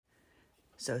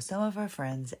So some of our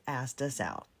friends asked us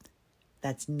out.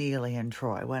 That's Neely and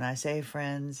Troy. When I say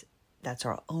friends, that's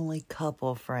our only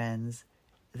couple friends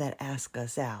that ask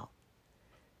us out.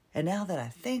 And now that I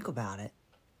think about it,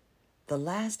 the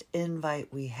last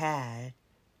invite we had,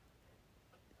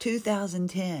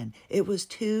 2010. It was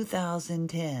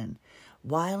 2010.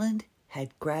 Wyland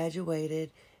had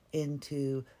graduated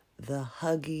into the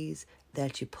Huggies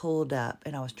that you pulled up,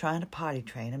 and I was trying to potty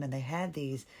train them, and they had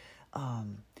these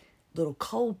little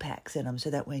cold packs in them so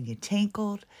that when you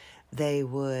tinkled, they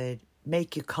would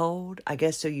make you cold, I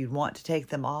guess, so you'd want to take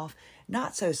them off.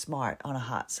 Not so smart on a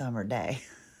hot summer day,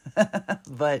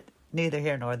 but neither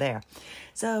here nor there.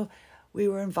 So we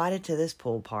were invited to this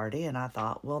pool party, and I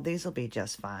thought, well, these will be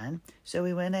just fine. So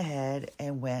we went ahead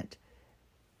and went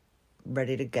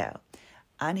ready to go.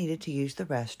 I needed to use the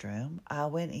restroom. I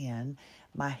went in.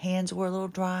 My hands were a little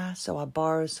dry, so I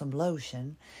borrowed some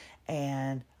lotion,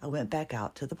 and I went back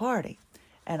out to the party.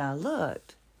 And I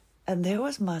looked, and there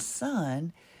was my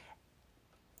son,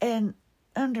 and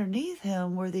underneath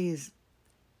him were these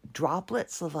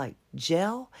droplets of like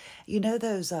gel. You know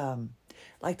those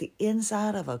like the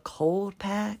inside of a cold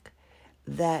pack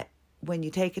that when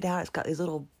you take it out, it's got these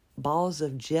little balls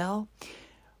of gel.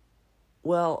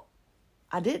 Well,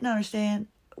 I didn't understand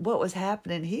what was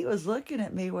happening. He was looking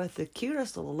at me with the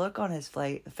cutest little look on his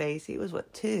face. He was,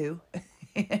 2?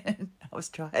 And I was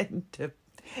trying to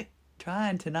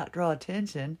not draw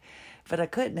attention, but I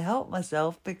couldn't help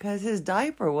myself because his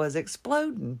diaper was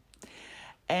exploding.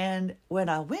 And when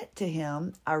I went to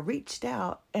him, I reached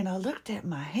out and I looked at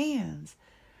my hands,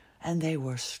 and they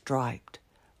were striped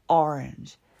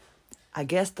orange. I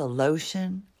guess the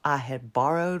lotion I had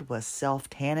borrowed was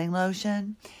self-tanning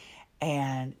lotion,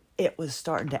 and it was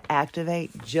starting to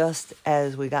activate just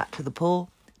as we got to the pool.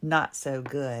 Not so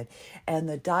good. And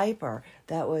the diaper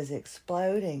that was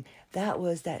exploding, that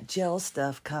was that gel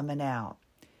stuff coming out.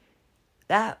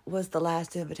 That was the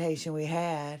last invitation we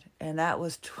had, and that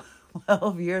was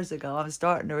 12 years ago. I'm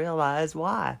starting to realize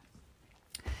why.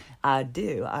 I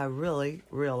really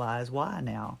realize why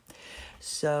now.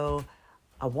 So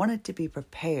I wanted to be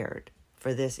prepared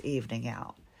for this evening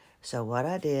out. So what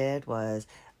I did was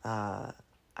I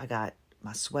got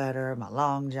my sweater, my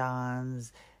long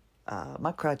johns,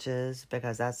 my crutches,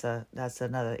 because that's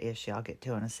another issue I'll get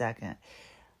to in a second.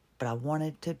 But I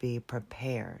wanted to be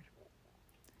prepared.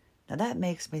 Now that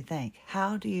makes me think,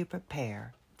 how do you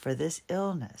prepare for this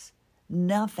illness?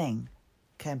 Nothing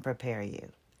can prepare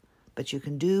you, but you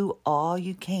can do all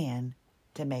you can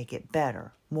to make it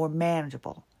better, more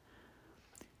manageable.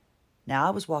 Now,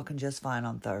 I was walking just fine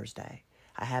on Thursday.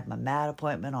 I had my MAT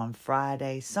appointment on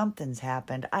Friday. Something's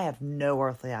happened. I have no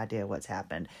earthly idea what's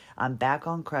happened. I'm back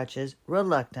on crutches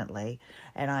reluctantly,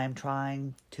 and I am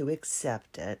trying to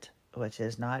accept it, which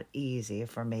is not easy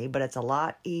for me, but it's a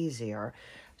lot easier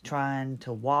trying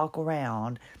to walk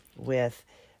around with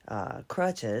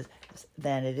crutches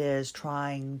than it is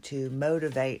trying to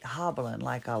motivate hobbling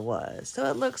like I was. So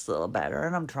it looks a little better,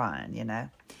 and I'm trying,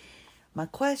 My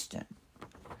question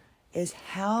is,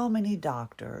 how many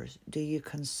doctors do you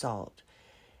consult?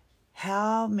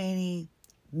 How many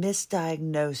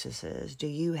misdiagnoses do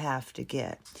you have to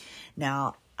get?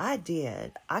 Now, I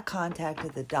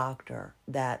contacted the doctor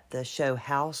that the show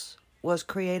House was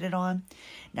created on.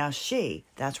 Now, she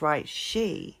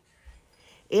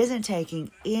isn't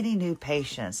taking any new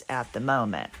patients at the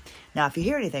moment. Now, if you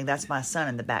hear anything, that's my son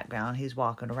in the background. He's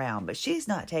walking around. But she's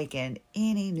not taking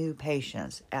any new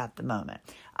patients at the moment.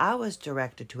 I was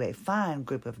directed to a fine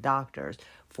group of doctors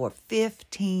for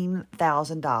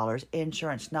 $15,000,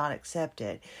 insurance not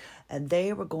accepted. And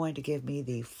they were going to give me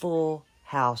the full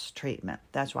house treatment.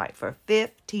 That's right, for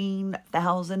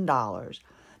 $15,000.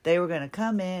 They were going to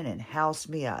come in and house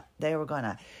me up. They were going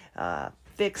to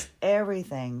fix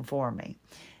everything for me.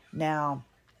 Now,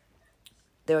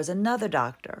 there was another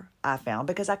doctor I found,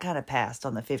 because I kind of passed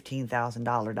on the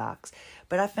 $15,000 docs,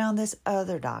 but I found this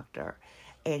other doctor,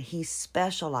 and he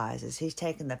specializes. He's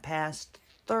taken the past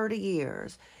 30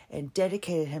 years and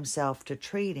dedicated himself to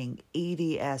treating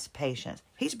EDS patients.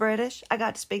 He's British. I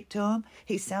got to speak to him.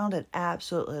 He sounded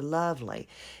absolutely lovely.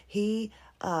 He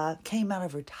came out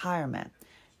of retirement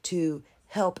to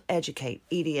help educate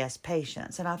EDS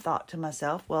patients. And I thought to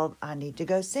myself, well, I need to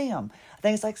go see him. I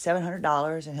think it's like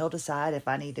 $700, and he'll decide if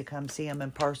I need to come see him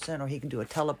in person, or he can do a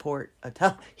teleport.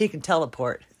 He can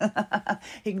teleport.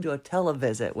 He can do a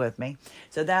televisit with me.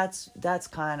 So that's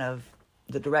kind of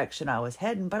the direction I was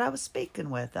heading. But I was speaking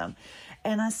with him,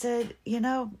 and I said,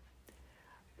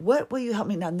 what will you help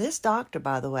me? Now, this doctor,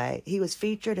 by the way, he was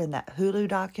featured in that Hulu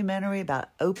documentary about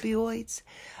opioids.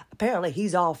 Apparently,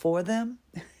 he's all for them.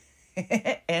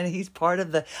 And he's part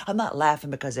of the, I'm not laughing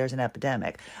because there's an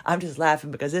epidemic. I'm just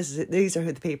laughing because these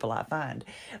are the people I find.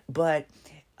 But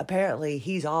apparently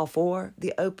he's all for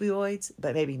the opioids,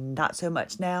 but maybe not so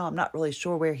much now. I'm not really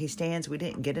sure where he stands. We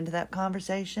didn't get into that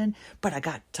conversation, but I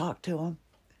got to talk to him.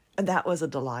 And that was a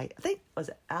delight. I think, was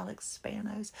it Alex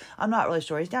Spanos? I'm not really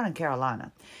sure. He's down in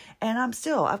Carolina. And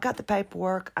I've got the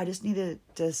paperwork. I just need to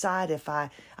decide if I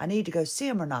need to go see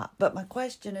him or not. But my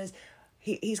question is,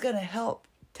 he's going to help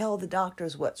tell the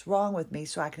doctors what's wrong with me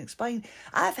so I can explain.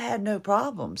 I've had no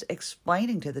problems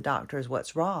explaining to the doctors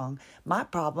what's wrong. My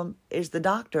problem is the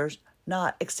doctors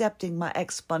not accepting my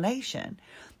explanation.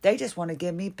 They just want to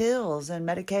give me pills and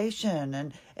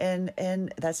medication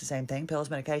and that's the same thing, pills,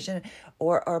 medication,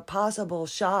 or possible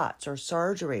shots or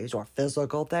surgeries or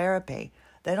physical therapy.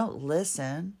 They don't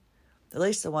listen, at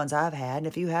least the ones I've had. And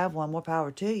if you have one, more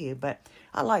power to you. But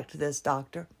I liked this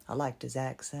doctor. I liked his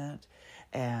accent.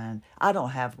 And I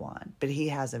don't have one, but he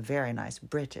has a very nice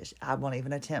British. I won't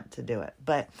even attempt to do it.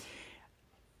 But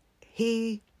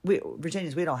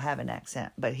Virginians, we don't have an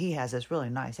accent, but he has this really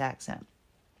nice accent.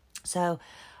 So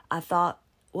I thought,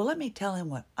 well, let me tell him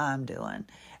what I'm doing.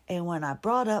 And when I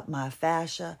brought up my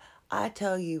fascia, I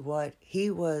tell you what, he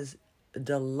was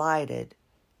delighted,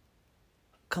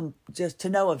 just to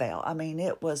no avail. I mean,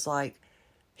 it was like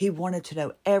he wanted to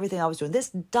know everything I was doing.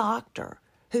 This doctor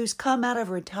who's come out of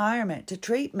retirement to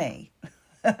treat me.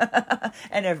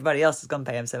 And everybody else is going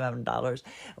to pay him $700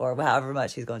 or however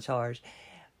much he's going to charge.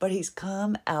 But he's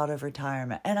come out of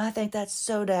retirement. And I think that's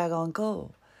so daggone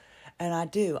cool. And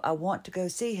I want to go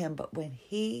see him. But when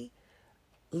he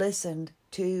listened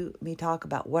to me talk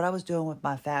about what I was doing with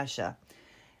my fascia,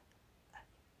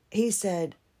 he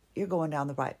said, "You're going down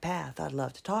the right path. I'd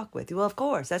love to talk with you." Well, of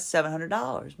course, that's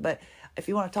 $700. But if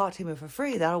you want to talk to me for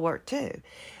free, that'll work too.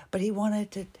 But he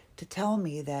wanted to tell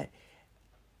me that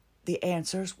the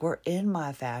answers were in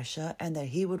my fascia and that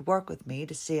he would work with me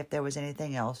to see if there was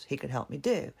anything else he could help me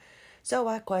do. So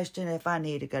I question if I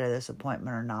need to go to this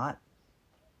appointment or not.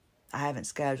 I haven't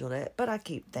scheduled it, but I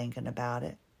keep thinking about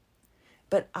it.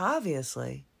 But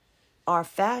obviously, our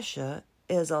fascia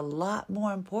is a lot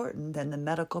more important than the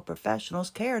medical professionals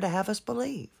care to have us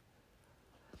believe.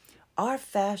 Our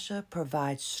fascia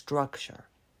provides structure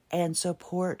and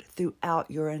support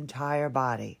throughout your entire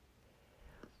body.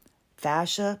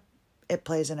 Fascia, it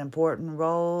plays an important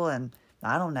role in,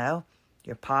 I don't know,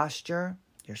 your posture,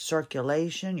 your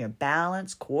circulation, your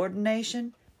balance,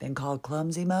 coordination. Been called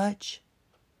clumsy much?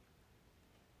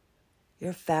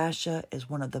 Your fascia is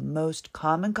one of the most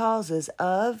common causes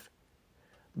of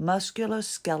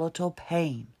musculoskeletal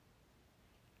pain.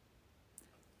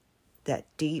 That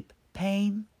deep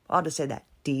pain, I ought to say that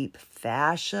deep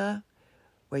fascia,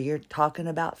 where you're talking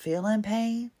about feeling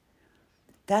pain,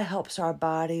 that helps our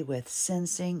body with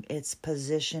sensing its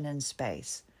position in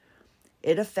space.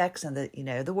 It affects, and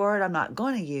the word I'm not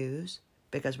going to use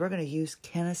because we're going to use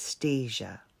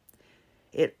kinesthesia.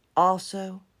 It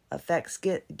also affects,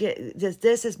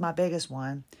 this is my biggest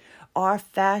one. Our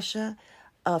fascia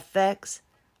affects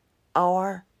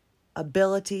our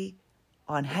ability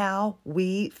on how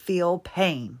we feel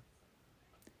pain.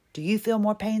 Do you feel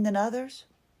more pain than others?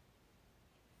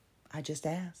 I just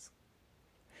ask.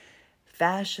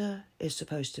 Fascia is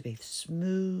supposed to be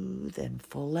smooth and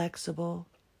flexible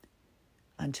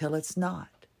until it's not.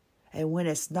 And when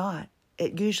it's not,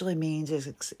 it usually means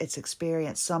it's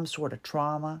experienced some sort of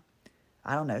trauma.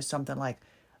 I don't know, something like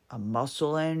a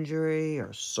muscle injury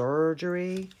or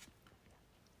surgery.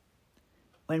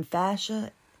 When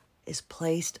fascia is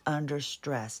placed under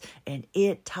stress and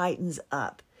it tightens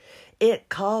up, it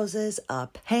causes a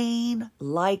pain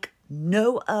like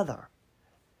no other.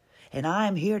 And I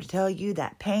am here to tell you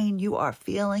that pain you are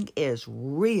feeling is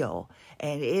real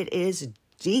and it is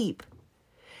deep.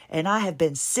 And I have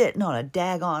been sitting on a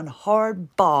daggone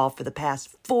hard ball for the past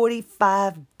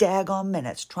 45 daggone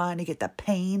minutes trying to get the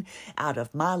pain out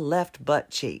of my left butt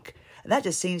cheek. And that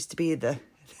just seems to be the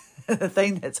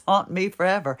thing that's haunting me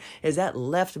forever, is that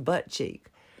left butt cheek.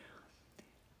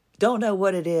 Don't know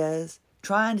what it is,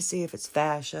 trying to see if it's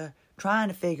fascia, trying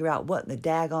to figure out what in the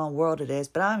daggone world it is.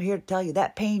 But I'm here to tell you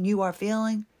that pain you are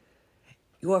feeling,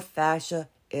 your fascia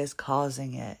is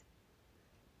causing it.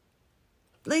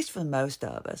 At least for most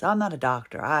of us. I'm not a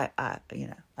doctor. I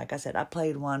like I said, I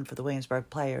played one for the Williamsburg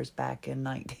Players back in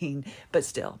 19, but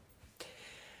still.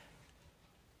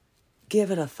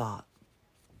 Give it a thought.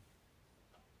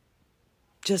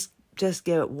 Just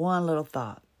give it one little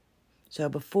thought. So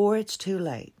before it's too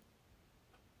late,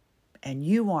 and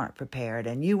you aren't prepared,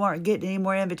 and you aren't getting any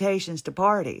more invitations to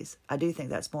parties, I do think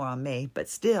that's more on me, but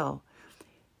still,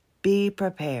 be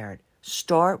prepared.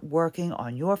 Start working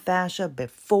on your fascia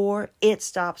before it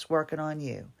stops working on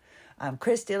you. I'm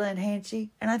Christy Lynn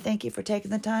Hanchy, and I thank you for taking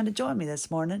the time to join me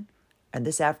this morning, and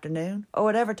this afternoon, or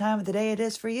whatever time of the day it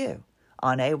is for you,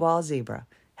 on AWOL Zebra.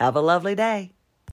 Have a lovely day.